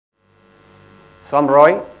So I'm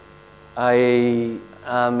Roy. I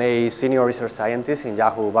am a senior research scientist in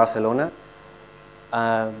Yahoo, Barcelona.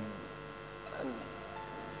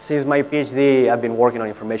 Since my PhD, I've been working on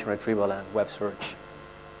information retrieval and web search.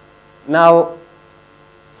 Now,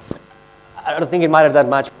 I don't think it matters that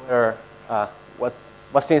much where,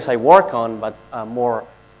 what things I work on, but more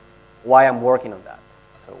why I'm working on that.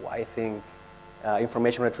 So why I think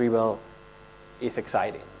information retrieval is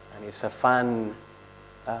exciting, and it's a fun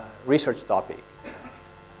research topic.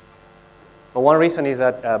 But one reason is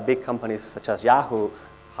that big companies such as Yahoo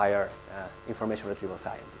hire information retrieval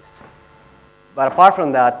scientists. But apart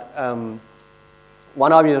from that,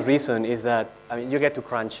 one obvious reason is that you get to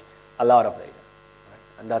crunch a lot of data,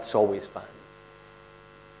 right? And that's always fun.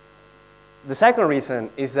 The second reason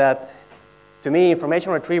is that, to me,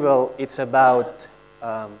 information retrieval, it's about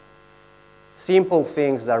simple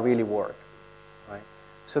things that really work, right?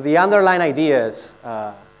 So the underlying ideas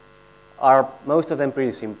are, most of them,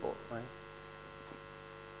 pretty simple, right?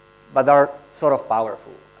 But they're sort of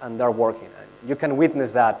powerful, and they're working. And you can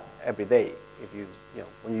witness that every day if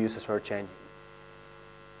when you use a search engine.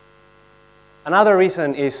 Another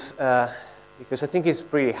reason is because I think it's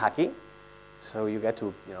pretty hacky. So you get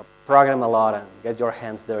to program a lot and get your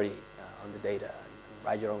hands dirty on the data and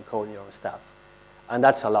write your own code and your own stuff. And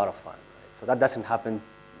that's a lot of fun, right? So that doesn't happen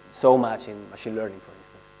so much in machine learning, for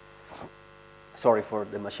instance. Sorry for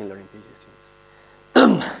the machine learning PhD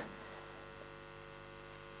students.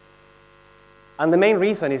 And the main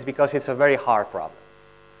reason is because it's a very hard problem.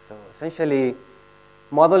 So essentially,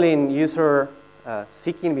 modeling user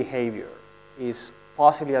seeking behavior is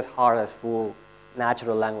possibly as hard as full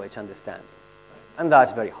natural language understanding. And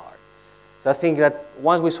that's very hard. So I think that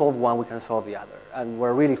once we solve one, we can solve the other. And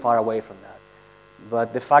we're really far away from that.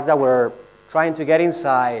 But the fact that we're trying to get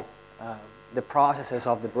inside the processes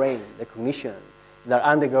of the brain, the cognition that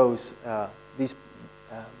undergoes these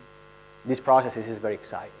processes is very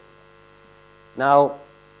exciting. Now,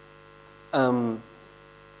 when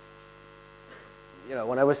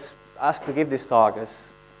I was asked to give this talk as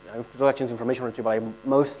introduction to information retrieval,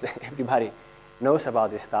 most everybody knows about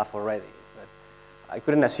this stuff already. But I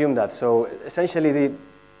couldn't assume that. So essentially,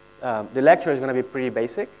 the lecture is going to be pretty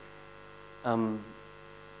basic,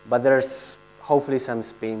 but there's hopefully some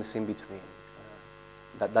spins in between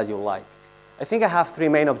that you'll like. I think I have three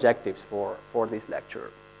main objectives for this lecture,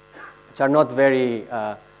 which are not very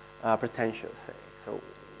pretentious. So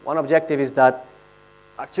one objective is that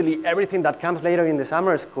actually everything that comes later in the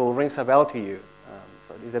summer school rings a bell to you.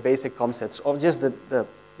 So these are the basic concepts of just the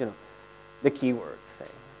keywords. Say.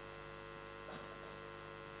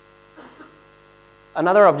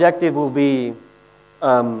 Another objective will be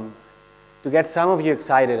to get some of you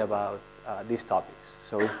excited about these topics.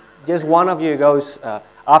 So if just one of you goes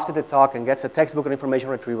after the talk and gets a textbook on information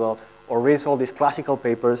retrieval or reads all these classical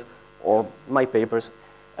papers or my papers,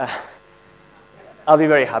 I'll be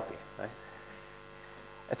very happy. Right?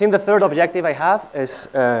 I think the third objective I have is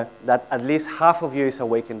that at least half of you is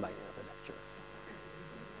awakened by the end of the lecture.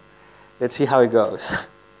 Let's see how it goes.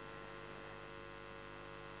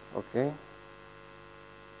 Okay.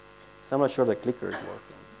 So I'm not sure the clicker is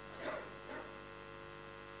working.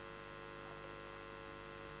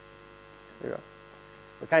 There you go.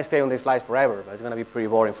 We can't stay on this slide forever, but it's going to be pretty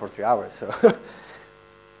boring for 3 hours. So,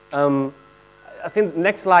 I think the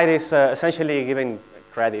next slide is essentially giving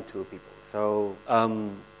credit to people. So,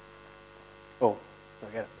 so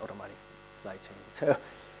I get automatic slide change.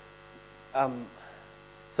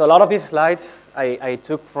 So a lot of these slides I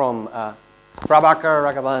took from Prabhakar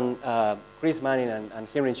Raghavan, Chris Manning, and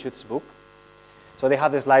Henry Schutz's book. So they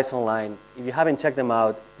have the slides online. If you haven't checked them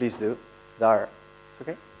out, please do. They're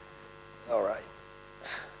okay. All right.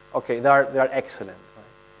 Okay, they're excellent. Right?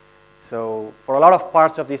 So for a lot of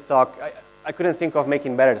parts of this talk, I couldn't think of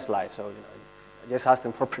making better slides, so I just asked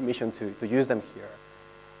them for permission to use them here.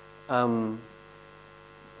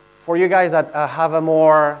 For you guys that have a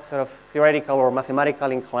more sort of theoretical or mathematical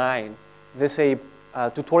incline, there's a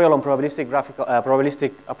tutorial on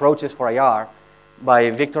probabilistic approaches for IR by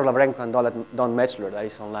Victor Lavrenko and Don Metzler that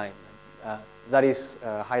is online. That is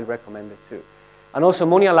highly recommended too. And also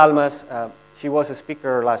Monia Lalmas, she was a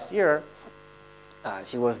speaker last year.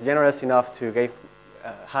 She was generous enough to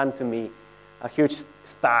hand to me a huge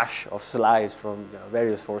stash of slides from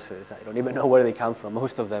various sources. I don't even know where they come from,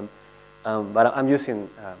 most of them. But I'm using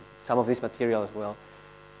some of this material as well.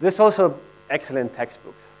 There's also excellent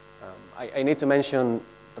textbooks. I need to mention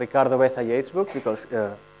Ricardo Beza Yates' book because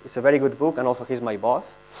it's a very good book, and also he's my boss.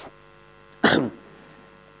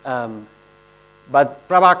 But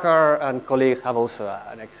Prabhakar and colleagues have also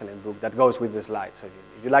an excellent book that goes with the slides. So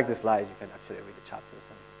if you like the slides, you can actually read the chapters.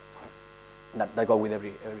 that go with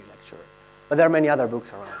every lecture. But there are many other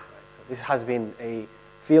books around. Right? So this has been a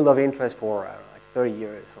field of interest for like 30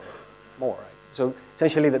 years or more. Right? So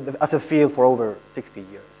essentially, as a field for over 60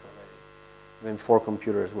 years already, when before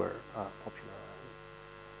computers were popular.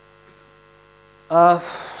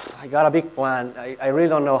 I got a big plan. I really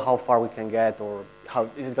don't know how far we can get or how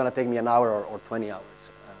this is going to take me an hour or 20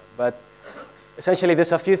 hours. But essentially,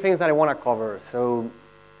 there's a few things that I want to cover. So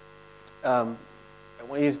I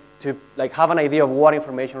want you to have an idea of what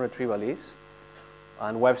information retrieval is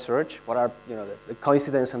and web search. What are the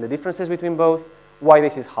coincidence and the differences between both? Why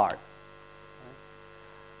this is hard.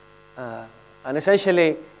 And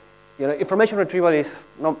essentially, information retrieval is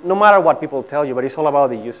no matter what people tell you, but it's all about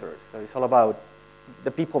the users. So it's all about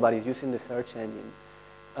the people that is using the search engine.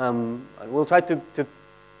 And we'll try to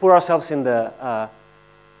put ourselves in the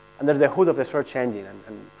under the hood of the search engine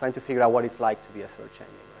and trying to figure out what it's like to be a search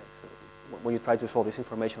engine. Right? So when you try to solve these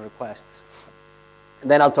information requests.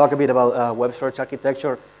 And then I'll talk a bit about web search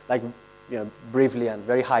architecture, briefly and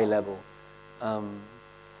very high level. And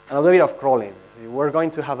a little bit of crawling. We're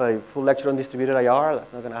going to have a full lecture on distributed IR.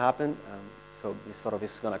 That's not going to happen. So this sort of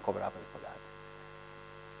is going to cover up for that.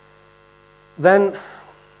 Then,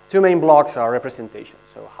 two main blocks are representation.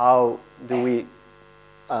 So how do we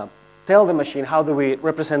tell the machine, how do we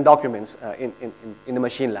represent documents in the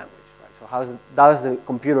machine language? Right? So how does the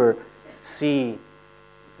computer see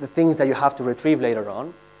the things that you have to retrieve later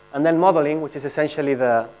on? And then modeling, which is essentially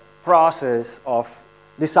the process of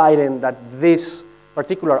deciding that this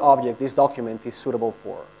particular object, this document, is suitable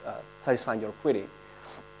for satisfying your query.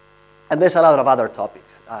 And there's a lot of other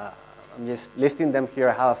topics. I'm just listing them here.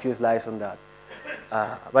 I have a few slides on that.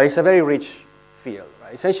 But it's a very rich field.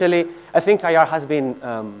 Right? Essentially, I think IR has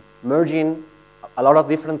been merging a lot of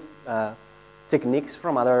different techniques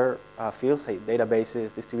from other fields, like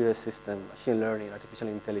databases, distributed systems, machine learning, artificial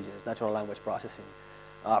intelligence, natural language processing,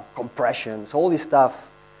 compression. So all this stuff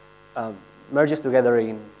merges together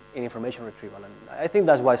in information retrieval. And I think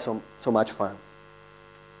that's why it's so much fun.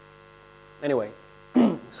 Anyway,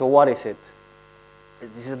 so what is it?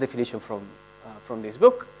 This is a definition from this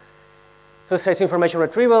book. So it says information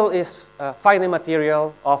retrieval is finding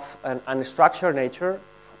material of an unstructured nature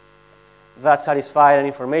that satisfies an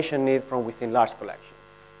information need from within large collections.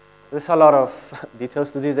 There's a lot of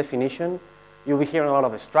details to this definition. You'll be hearing a lot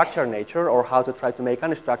of structured nature or how to try to make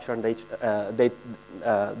unstructured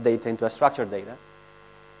data into a structured data.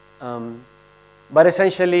 But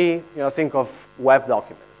essentially, think of web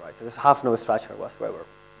documents, right? So this have no structure whatsoever,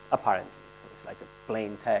 apparently. So it's like a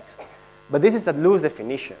plain text. But this is a loose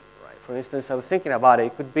definition, right? For instance, I was thinking about it.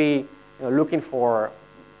 It could be looking for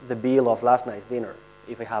the bill of last night's dinner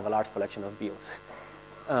if I have a large collection of bills.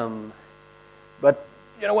 But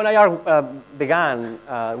when IR began,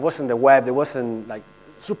 it wasn't the web. There wasn't like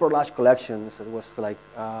super large collections. It was like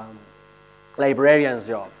librarians'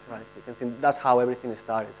 job, right? You can think that's how everything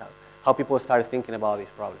started. How people started thinking about this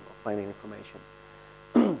problem of finding information.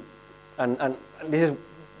 and this is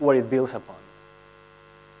what it builds upon.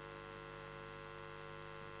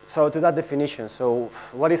 So to that definition, so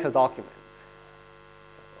what is a document?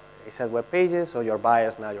 I said web pages, so you're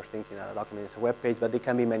biased now. You're thinking that a document is a web page, but it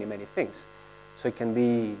can be many, many things. So it can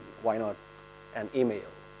be, why not, an email,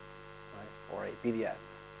 right? Or a PDF,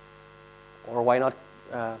 or why not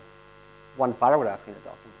one paragraph in a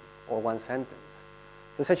document, or one sentence.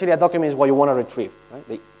 So essentially, a document is what you want to retrieve, right?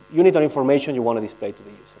 The unit of information you want to display to the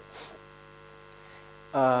user.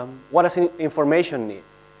 What does information need?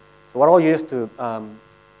 So we're all used to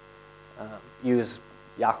use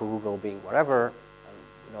Yahoo, Google, Bing, whatever. And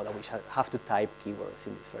you know that we have to type keywords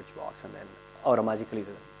in the search box, and then automatically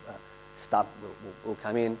the stuff will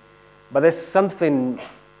come in. But there's something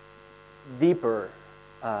deeper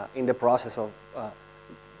in the process of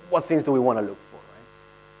what things do we want to look for, right?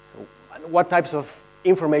 So what types of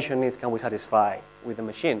information needs can we satisfy with the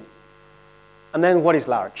machine? And then what is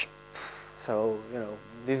large? So,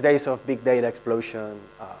 these days of big data explosion,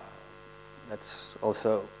 that's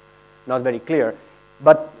also not very clear.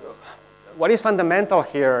 But what is fundamental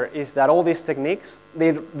here is that all these techniques,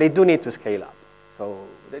 they do need to scale up. So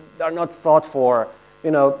they are not thought for,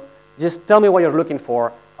 just tell me what you're looking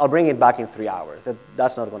for, I'll bring it back in 3 hours.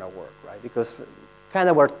 That's not going to work, right? Because kind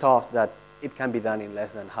of we're taught that it can be done in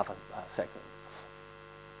less than half a second.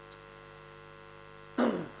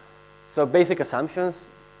 So basic assumptions,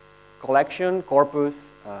 collection, corpus,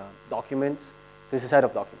 documents. So it's a set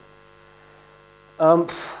of documents.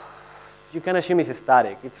 You can assume it's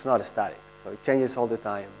static. It's not static. So it changes all the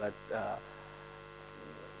time. But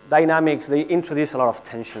dynamics, they introduce a lot of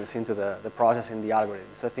tensions into the process in the algorithm.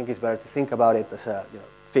 So I think it's better to think about it as a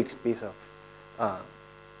fixed piece of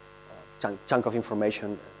chunk of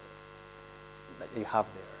information that you have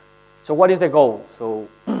there. So what is the goal? So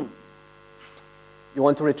you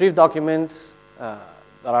want to retrieve documents that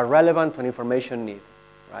are relevant to an information need,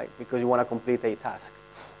 right? Because you want to complete a task.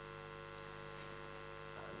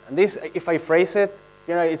 And this, if I phrase it,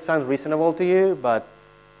 it sounds reasonable to you, but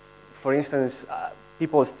for instance,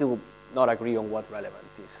 people still not agree on what relevant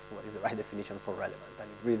is, what is the right definition for relevant, and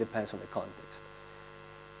it really depends on the context.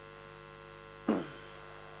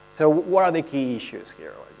 So what are the key issues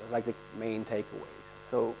here? Just like the main takeaways.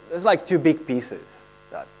 So there's like two big pieces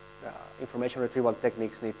that information retrieval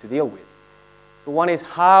techniques need to deal with. So one is,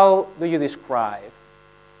 how do you describe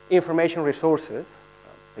information resources,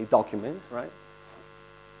 say documents, right?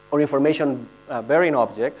 Or information bearing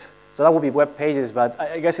objects. So that would be web pages, but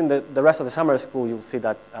I guess in the rest of the summer school, you'll see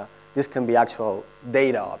that this can be actual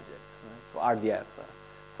data objects, right? So RDF,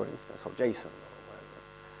 for instance, or JSON,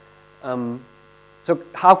 or whatever. So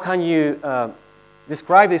how can you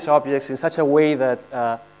describe these objects in such a way that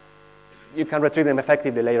you can retrieve them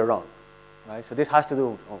effectively later on, right? So this has to do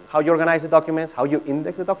with how you organize the documents, how you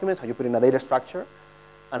index the documents, how you put in a data structure,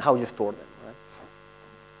 and how you store them,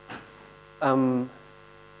 right?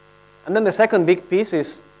 And then the second big piece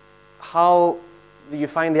is, how do you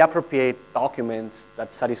find the appropriate documents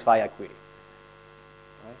that satisfy a query,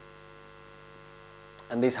 right?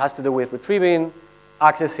 And this has to do with retrieving,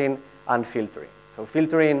 accessing, and filtering. So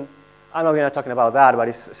filtering, I'm not going to talk about that, but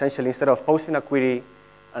it's essentially, instead of posting a query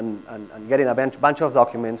and getting a bunch of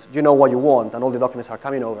documents, you know what you want, and all the documents are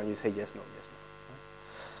coming over, and you say yes, no, yes,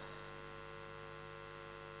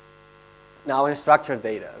 no. Now, unstructured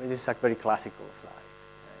data. This is a very classical slide.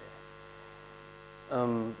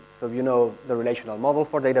 So you know the relational model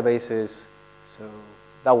for databases. So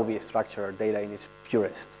that will be structured data in its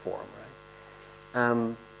purest form,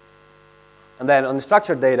 right? And then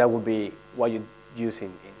unstructured data will be what you use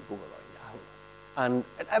in Google or in Yahoo. And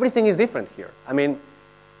everything is different here. I mean,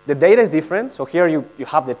 the data is different. So here you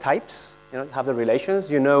have the types, you have the relations.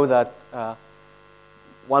 You know that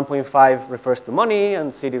 1.5 refers to money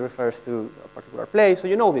and city refers to a particular place. So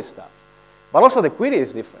you know this stuff. But also the query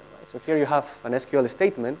is different. So here you have an SQL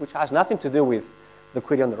statement which has nothing to do with the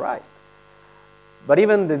query on the right. But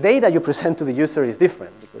even the data you present to the user is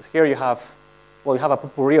different, because here you have, well, you have a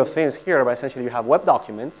potpourri of things here, but essentially you have web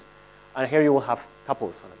documents, and here you will have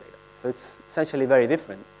tuples on the data. So it's essentially very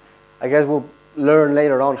different. I guess we'll learn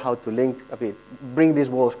later on how to link a bit, bring these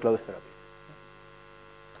walls closer a bit.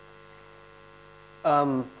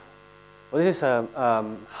 Well, this is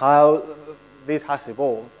how this has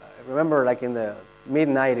evolved. Remember, like in the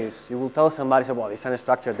mid-90s, you will tell somebody, well, it's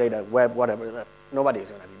unstructured data, web, whatever. Nobody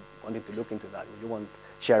is going to be wanting to look into that. You want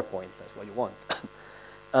SharePoint, that's what you want.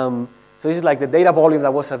 So this is like the data volume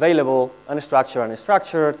that was available, unstructured,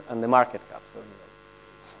 unstructured, and the market cap. So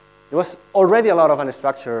there was already a lot of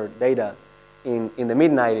unstructured data in the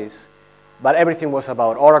mid-90s, but everything was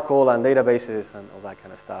about Oracle and databases and all that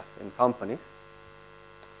kind of stuff in companies.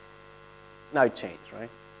 Now it changed, right?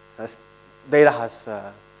 So data has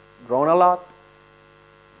grown a lot,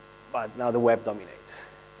 but now the web dominates.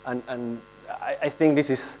 And I think this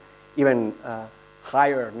is even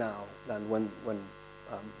higher now than when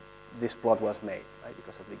this plot was made, right?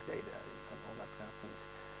 Because of big data and all that kind of things.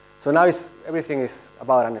 So now everything is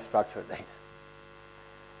about unstructured data,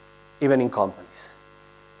 even in companies.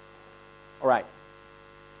 All right.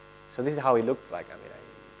 So this is how it looked like. I mean,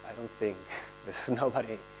 I don't think there's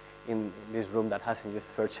nobody in this room that hasn't used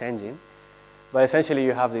search engine. But essentially,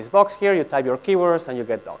 you have this box here, you type your keywords, and you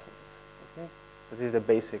get documents. Okay? So this is the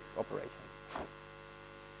basic operation.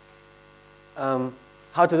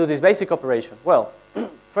 How to do this basic operation? Well,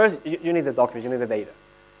 first, you need the documents, you need the data.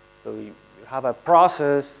 So you have a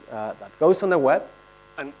process that goes on the web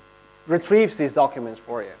and retrieves these documents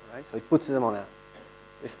for you, right? So it puts them on a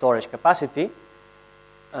storage capacity.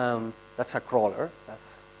 That's a crawler.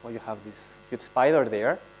 That's why you have this huge spider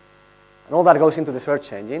there. And all that goes into the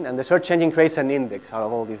search engine, and the search engine creates an index out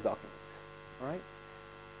of all these documents, all right?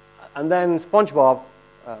 And then SpongeBob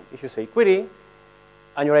issues a query,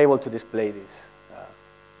 and you're able to display this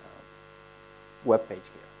web page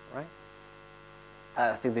here, right?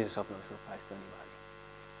 I think this is of no surprise to anybody.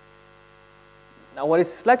 Now, what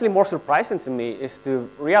is slightly more surprising to me is to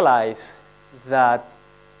realize that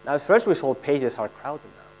now search result pages are crowded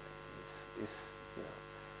now.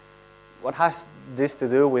 What has this to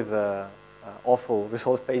do with the awful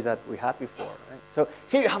results page that we had before, right? So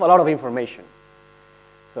here you have a lot of information.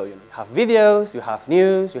 So you have videos, you have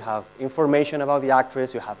news, you have information about the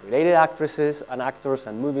actress, you have related actresses and actors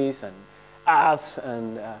and movies and ads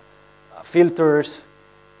and filters,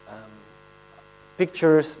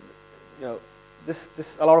 pictures.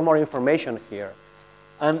 there's a lot more information here.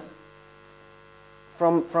 And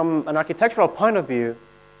from an architectural point of view,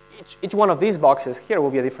 each one of these boxes here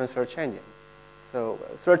will be a different search engine. So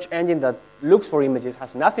a search engine that looks for images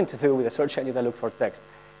has nothing to do with a search engine that looks for text.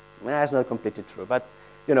 That's not completely true, but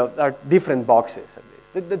there are different boxes at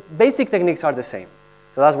least. The basic techniques are the same,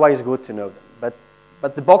 so that's why it's good to know them.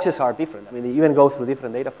 But the boxes are different. I mean, they even go through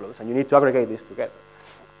different data flows, and you need to aggregate this together.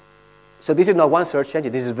 So this is not one search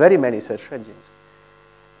engine. This is very many search engines.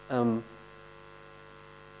 So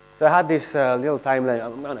I had this little timeline.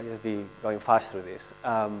 I'm going to just be going fast through this.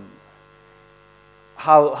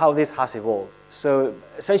 How this has evolved. So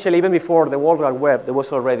essentially, even before the World Wide Web, there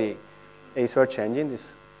was already a search engine,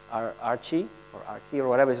 this Archie, or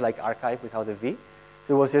whatever, it's like archive without a V.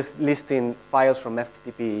 So it was just listing files from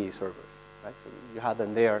FTP servers, right? So you had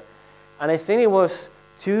them there. And I think it was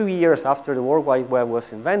 2 years after the World Wide Web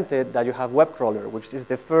was invented that you have web crawler, which is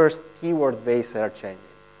the first keyword-based search engine.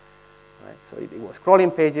 Right? So it was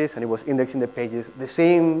crawling pages, and it was indexing the pages the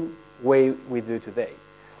same way we do today.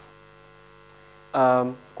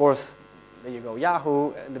 Of course, there you go,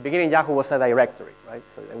 Yahoo. In the beginning, Yahoo was a directory, right?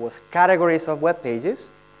 So there was categories of web pages,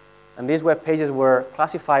 and these web pages were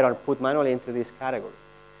classified or put manually into these categories.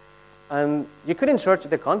 And you couldn't search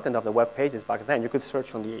the content of the web pages back then. You could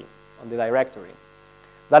search on the directory.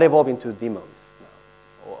 That evolved into daemons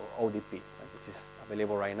now, or ODP, right, which is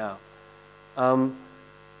available right now.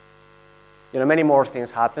 Many more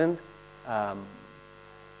things happened.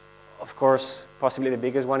 Of course, possibly the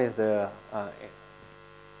biggest one is the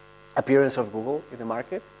appearance of Google in the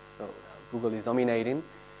market. So Google is dominating.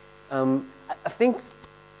 I think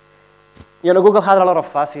Google had a lot of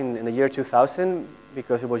fuss in the year 2000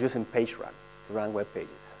 because it was using PageRank to rank web pages.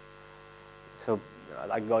 So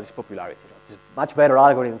that got its popularity. It's a much better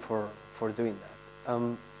algorithm for doing that.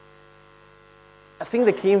 I think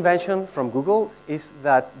the key invention from Google is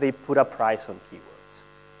that they put a price on keywords.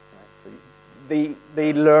 Right? So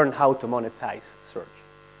they learn how to monetize search.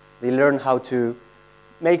 They learn how to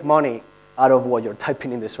make money out of what you're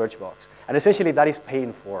typing in the search box. And essentially, that is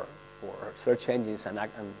paying for search engines and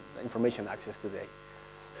information access today,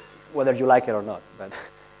 whether you like it or not. But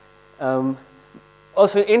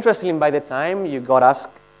also, interestingly, by the time you got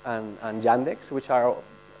Ask and Yandex, which are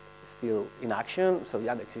still in action, so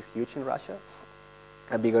Yandex is huge in Russia,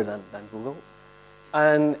 bigger than Google.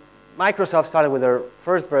 And Microsoft started with their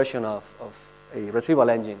first version of a retrieval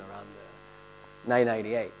engine around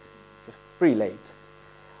 998, which was pretty late.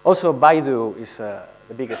 Also, Baidu is the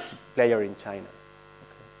biggest player in China.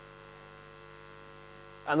 Okay.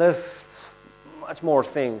 And there's much more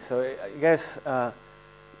things. So I guess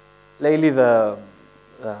lately the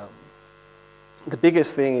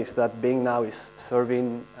biggest thing is that Bing now is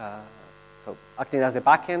serving, so acting as the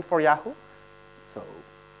backend for Yahoo. So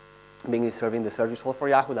Bing is serving the search result for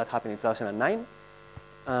Yahoo. That happened in 2009.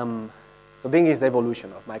 So Bing is the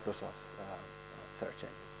evolution of Microsoft's search engine,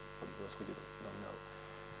 for those who don't know.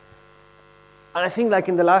 And I think like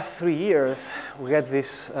in the last 3 years, we get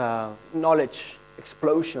this knowledge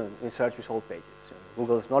explosion in search result pages.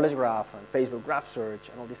 Google's knowledge graph and Facebook graph search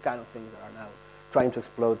and all these kind of things that are now trying to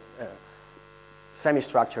explode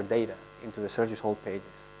semi-structured data into the search result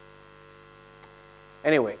pages.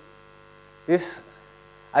 Anyway,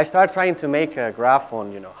 I started trying to make a graph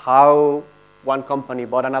on how one company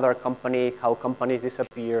bought another company, how companies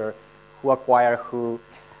disappear, who acquire who,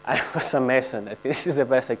 and it was a mess, and I think this is the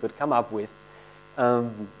best I could come up with.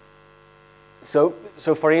 So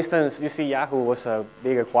for instance, you see Yahoo was a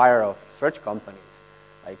big acquirer of search companies,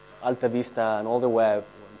 like Alta Vista and All the Web,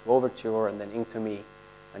 went to Overture, and then Ink2Me,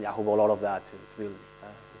 and Yahoo bought all of that to build a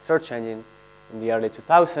search engine in the early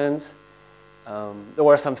 2000s. There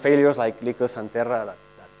were some failures like Lycos and Terra that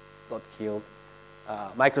got killed.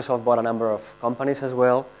 Microsoft bought a number of companies as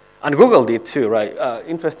well. And Google did too, right?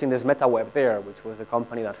 Interesting, there's MetaWeb there, which was the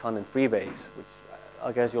company that founded Freebase, which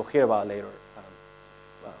I guess you'll hear about later,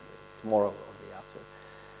 tomorrow or the day after.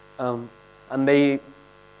 And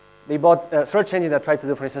they bought a search engine that tried to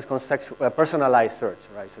do, for instance, personalized search,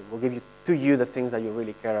 right? So it will give you the things that you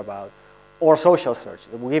really care about, or social search.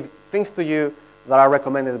 It will give things to you that are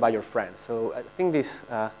recommended by your friends. So I think this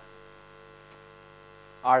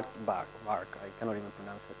Artbark, I cannot even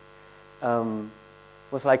pronounce it,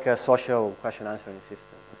 was like a social question answering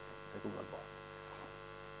system that Google bought.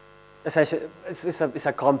 Essentially, it's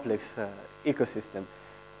a complex ecosystem.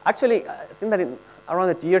 Actually, I think that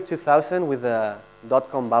around the year 2000, with the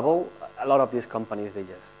dot-com bubble, a lot of these companies, they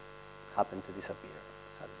just happened to disappear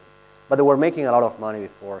suddenly. But they were making a lot of money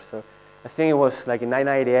before. So I think it was like in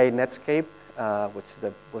 1998, Netscape, which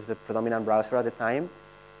was the predominant browser at the time,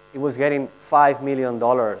 it was getting $5 million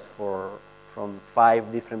for from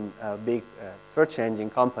 5 different big search engine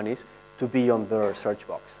companies to be on their search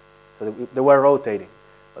box. So they were rotating.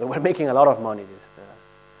 But they were making a lot of money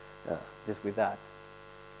just with that.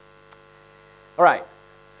 All right,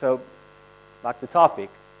 so back to topic.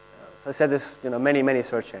 So I said there's many, many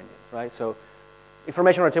search engines, right? So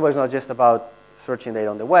information retrieval is not just about searching data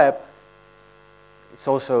on the web. It's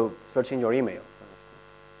also searching your email, for instance.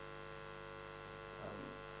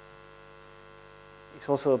 It's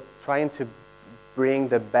also trying to bring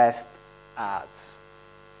the best ads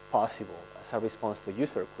possible as a response to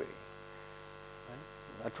user query.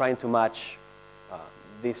 Right? Trying to match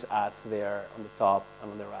these ads there on the top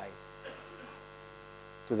and on the right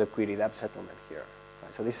to the query lab settlement here.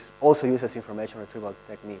 Right? So this also uses information retrieval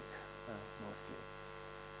techniques mostly.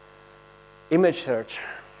 Image search,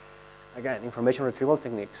 again, information retrieval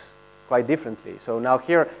techniques quite differently. So now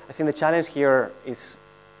here, I think the challenge here is,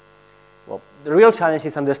 well, the real challenge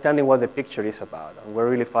is understanding what the picture is about, and we're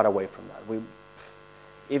really far away from that.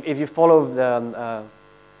 If you follow the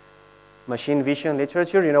machine vision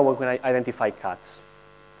literature, you know we can identify cats.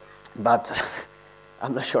 But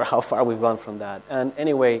I'm not sure how far we've gone from that. And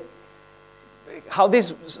anyway, how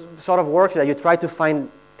this sort of works is that you try to find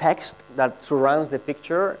text that surrounds the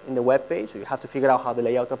picture in the web page. So you have to figure out how the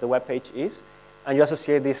layout of the web page is, and you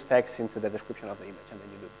associate this text into the description of the image, and then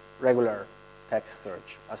you do regular text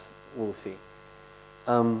search, as we'll see.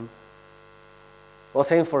 Well,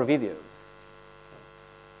 same for videos.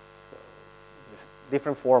 So it's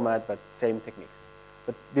different format, but same techniques,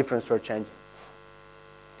 but different search engine.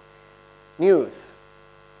 News.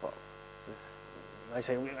 Well, I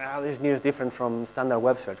say, how is news different from standard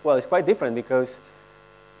web search? Well, it's quite different because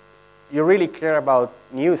you really care about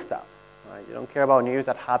new stuff. Right? You don't care about news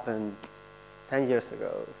that happened 10 years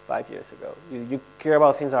ago, 5 years ago. You care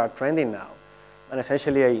about things that are trending now. And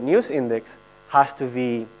essentially, a news index has to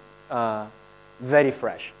be very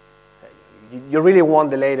fresh. You really want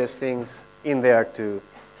the latest things in there to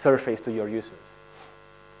surface to your users.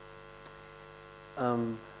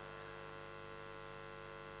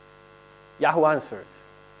 Yahoo Answers.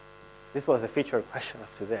 This was the featured question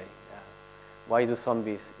of today. Why do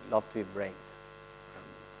zombies love to eat brains?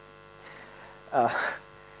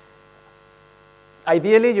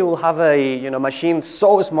 Ideally, you will have a machine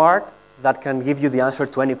so smart that can give you the answer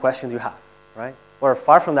to any questions you have, right? We're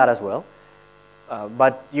far from that as well.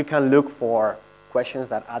 But you can look for questions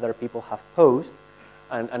that other people have posed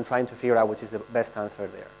and trying to figure out which is the best answer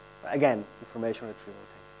there. Again, information retrieval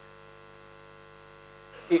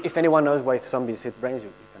techniques. If anyone knows why zombies eat brains,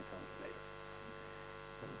 you can tell me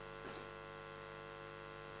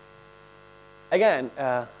later.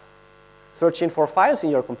 Again, searching for files in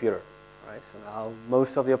your computer. Right? So now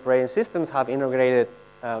most of the operating systems have integrated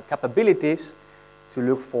capabilities to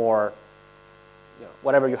look for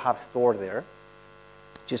whatever you have stored there,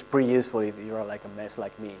 which is pretty useful if you're like a mess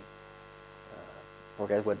like me.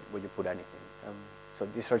 Forget where you put anything. So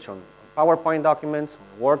this search on PowerPoint documents,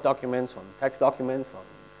 on Word documents, on text documents, on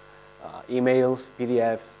emails,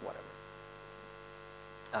 PDFs, whatever.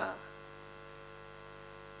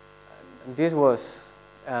 And this was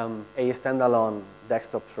a standalone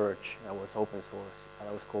desktop search that was open source,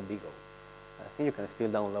 that was called Beagle. I think you can still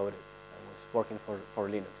download it. It was working for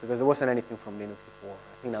Linux, because there wasn't anything from Linux before.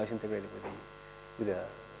 I think now it's integrated with the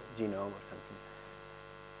genome or something.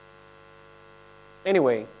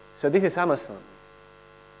 Anyway, so this is Amazon.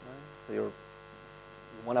 Right? So you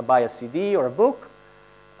want to buy a CD or a book,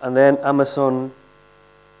 and then Amazon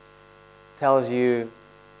tells you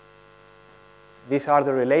these are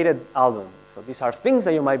the related albums. So these are things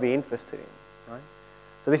that you might be interested in. Right?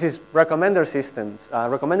 So this is recommender systems.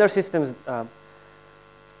 Recommender systems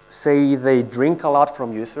say they drink a lot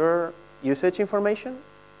from user usage information,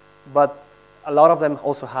 but a lot of them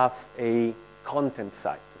also have a content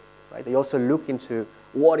side to it. Right? They also look into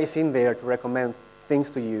what is in there to recommend things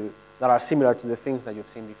to you that are similar to the things that you've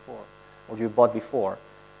seen before or you bought before.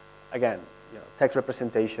 Again, text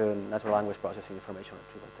representation, natural language processing, information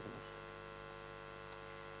retrieval techniques.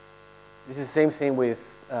 This is the same thing with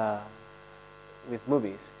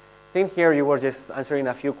movies. I think here you were just answering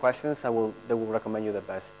a few questions. They will recommend you the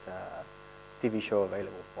best TV show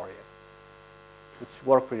available for you, which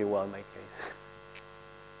worked pretty well in my case.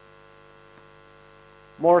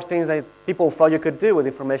 More things that people thought you could do with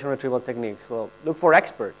information retrieval techniques. Well, look for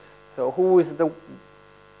experts. So who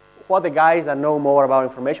are the guys that know more about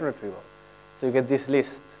information retrieval? So you get this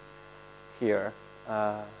list here.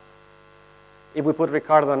 If we put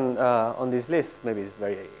Ricardo on this list, maybe it's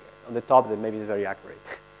on the top, then maybe it's very accurate.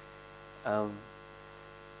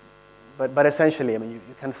 But essentially, I mean,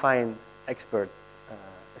 you can find expert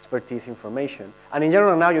expertise information. And in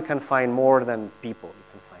general, now you can find more than people. You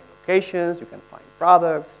can find locations, you can find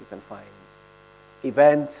products, you can find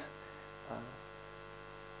events.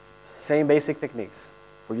 Same basic techniques.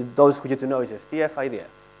 For you, those who you to know is STF, IDF.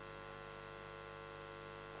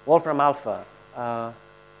 Wolfram Alpha.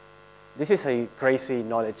 This is a crazy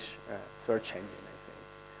knowledge search engine, I think.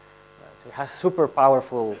 So it has super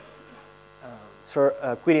powerful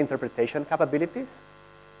query interpretation capabilities.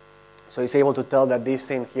 So it's able to tell that this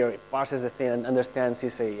thing here, it parses the thing and understands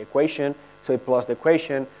it's an equation, so it plots the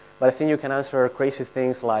equation. But I think you can answer crazy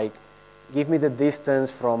things like, give me the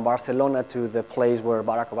distance from Barcelona to the place where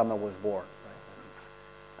Barack Obama was born.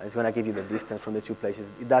 Right? It's going to give you the distance from the two places.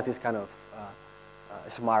 It does this kind of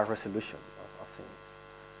smart resolution of things.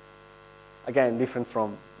 Again, different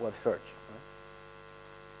from web search. Right?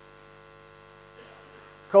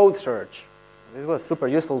 Code search. This was super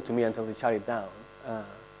useful to me until they shut it down.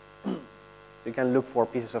 You can look for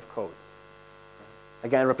pieces of code.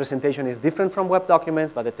 Again, representation is different from web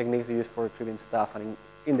documents, but the techniques you use for retrieving stuff and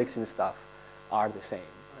indexing stuff are the same.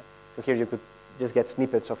 Right? So here you could just get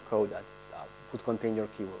snippets of code that would contain your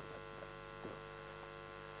keyword.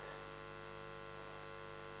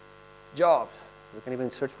 Jobs. You can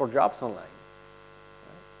even search for jobs online.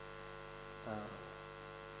 Right?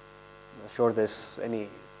 I'm not sure there's any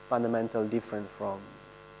fundamental difference from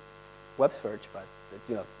web search, but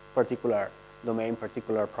particular domain,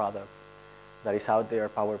 particular product that is out there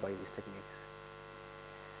powered by these techniques.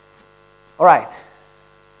 All right.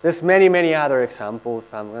 There's many, many other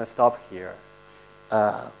examples. I'm going to stop here.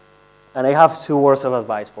 And I have 2 words of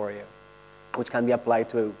advice for you, which can be applied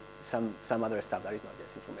to some other stuff that is not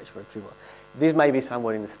just information retrieval. This might be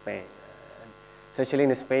somewhere in Spain. Essentially,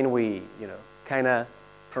 in Spain, we kind of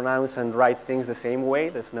pronounce and write things the same way.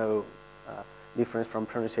 There's no difference from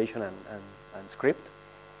pronunciation and script.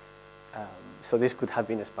 So this could have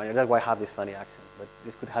been a Spaniard. That's why I have this funny accent. But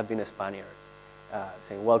this could have been a Spaniard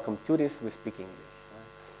saying, "Welcome to this, we speak English."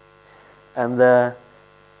 Right? And the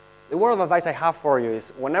word of advice I have for you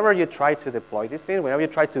is, whenever you try to deploy these things, whenever you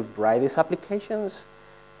try to write these applications,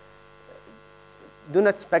 do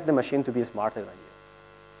not expect the machine to be smarter than you.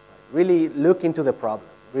 Right? Really look into the problem.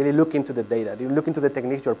 Really look into the data. Look into the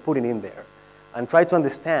techniques you're putting in there. And try to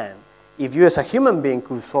understand if you as a human being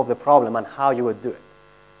could solve the problem and how you would do it.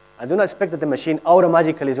 And do not expect that the machine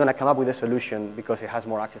automatically is going to come up with a solution because it has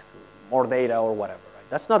more access to more data or whatever. Right?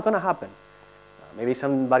 That's not going to happen. Maybe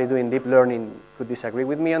somebody doing deep learning could disagree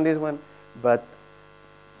with me on this one, but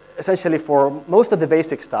essentially for most of the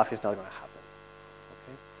basic stuff, it's not going to happen.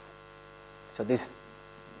 Okay? So this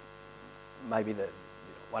might be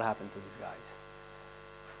what happened to these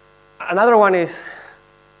guys. Another one is,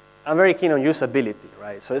 I'm very keen on usability,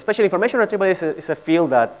 right? So especially information retrieval is a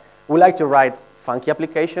field that we like to write funky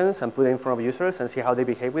applications and put it in front of users and see how they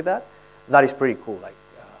behave with that. That is pretty cool.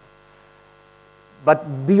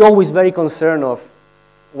 But be always very concerned of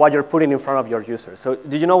what you're putting in front of your users. So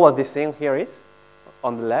do you know what this thing here is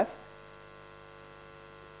on the left?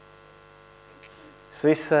 So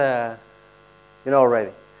it's, you know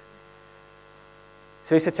already.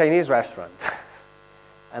 So it's a Chinese restaurant.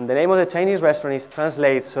 And the name of the Chinese restaurant is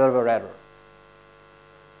translate server error.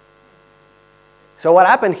 So what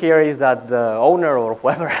happened here is that the owner or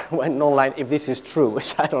whoever went online, if this is true,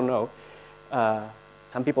 which I don't know,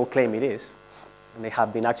 some people claim it is, and they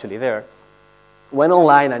have been actually there, went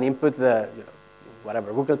online and input the,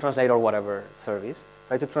 whatever, Google Translate or whatever service,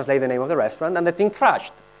 tried to translate the name of the restaurant, and the thing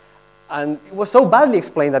crashed. And it was so badly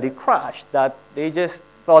explained that it crashed that they just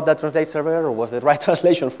thought that translate server error was the right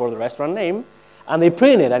translation for the restaurant name, and they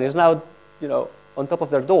printed it, and it's now, on top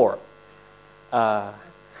of their door.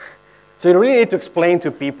 So you really need to explain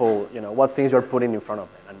to people, what things you're putting in front of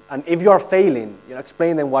them. And if you're failing,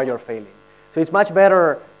 explain them why you're failing. So it's much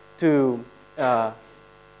better to,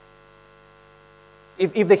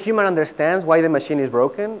 if the human understands why the machine is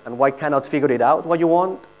broken and why cannot figure it out what you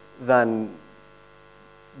want, than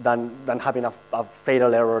having a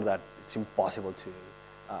fatal error that it's impossible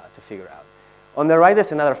to figure out. On the right,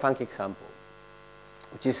 there's another funky example,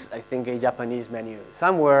 which is, I think, a Japanese menu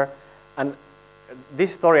somewhere. And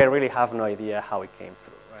this story, I really have no idea how it came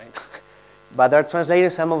through, right? But they're translating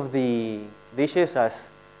some of the dishes as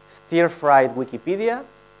stir-fried Wikipedia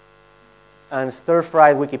and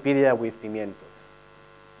stir-fried Wikipedia with pimientos.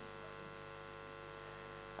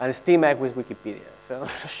 And steam egg with Wikipedia. So I'm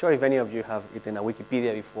not sure if any of you have eaten a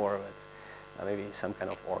Wikipedia before, but maybe some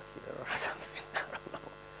kind of orchid or something, I don't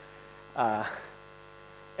know.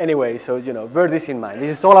 Anyway, so, bear this in mind.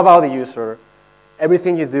 This is all about the user.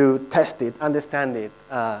 Everything you do, test it, understand it,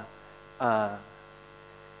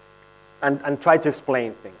 and try to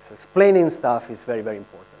explain things. Explaining stuff is very, very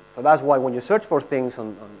important. So that's why when you search for things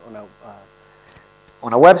on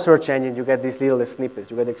a web search engine, you get these little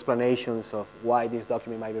snippets. You get explanations of why this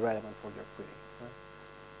document might be relevant for your query.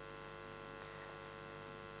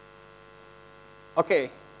 Right? Okay,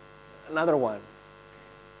 another one.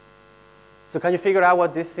 So can you figure out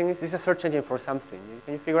what this thing is? This is a search engine for something.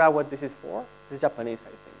 Can you figure out what this is for? This is Japanese, I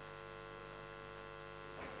think.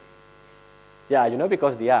 Yeah, you know,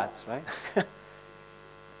 because the ads, right?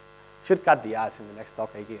 Should cut the ads in the next talk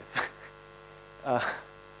I give.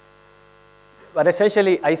 But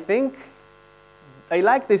essentially, I think I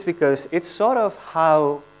like this because it's sort of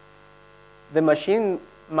how the machine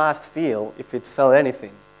must feel, if it felt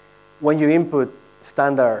anything, when you input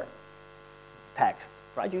standard text.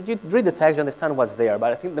 Right? You read the text, you understand what's there,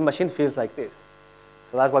 but I think the machine feels like this.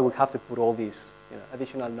 So that's why we have to put all this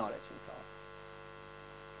additional knowledge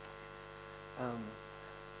on top.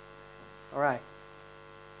 All right.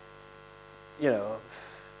 I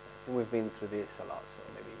think we've been through this a lot, so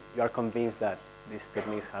maybe you are convinced that these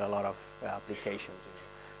techniques had a lot of applications.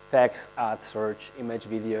 Text, ad search, image,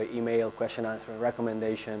 video, email, question answering,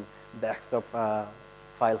 recommendation, desktop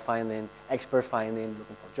file finding, expert finding,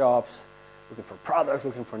 looking for jobs, looking for products,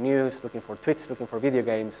 looking for news, looking for tweets, looking for video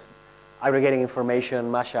games, aggregating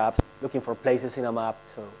information, mashups, looking for places in a map.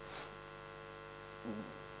 So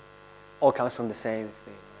all comes from the same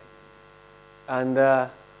thing. Right? And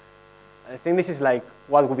I think this is like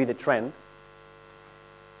what would be the trend.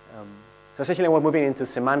 So essentially we're moving into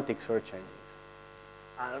semantic search engines.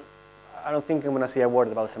 I don't think I'm going to say a word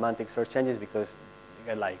about semantic search engines because you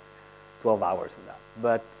get like 12 hours on that.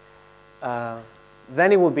 But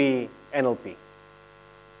then it will be NLP. It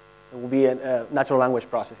will be a natural language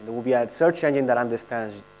processing. There will be a search engine that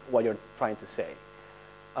understands what you're trying to say.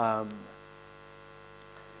 And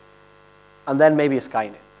then maybe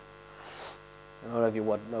Skynet. I don't know if you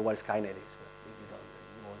know what Skynet is, but if you don't,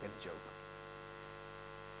 you won't get the joke.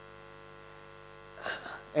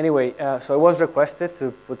 Anyway, so I was requested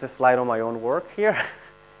to put a slide on my own work here.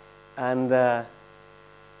 And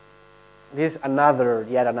this is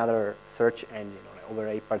yet another search engine over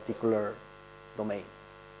a particular domain.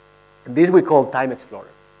 This we call Time Explorer.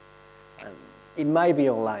 And it might be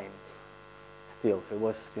online still. So it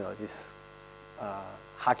was this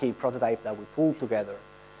hacky prototype that we pulled together.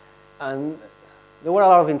 And there were a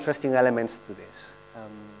lot of interesting elements to this.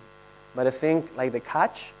 But I think like the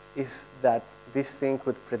catch is that this thing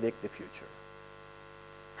could predict the future.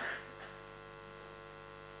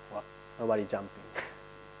 Well, nobody jumping.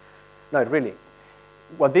 No, really.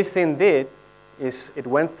 What this thing did is it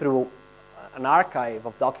went through an archive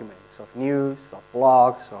of documents, of news, of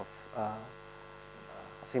blogs, I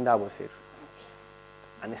think that was it,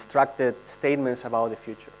 and extracted statements about the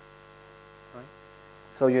future. Right?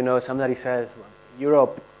 So somebody says, well,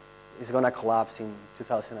 Europe is going to collapse in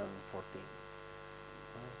 2014.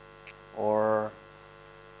 Right? Or,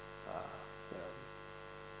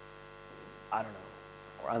 I don't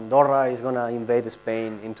know, or Andorra is going to invade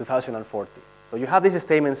Spain in 2040. So you have these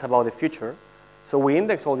statements about the future. So we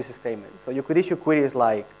index all these statements. So you could issue queries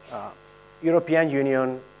like European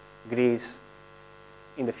Union, Greece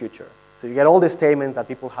in the future. So you get all the statements that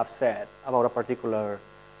people have said about a particular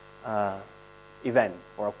event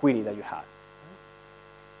or a query that you had.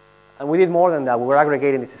 And we did more than that. We were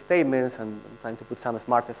aggregating these statements and trying to put some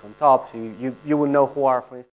smartness on top. So you will know who are, for instance,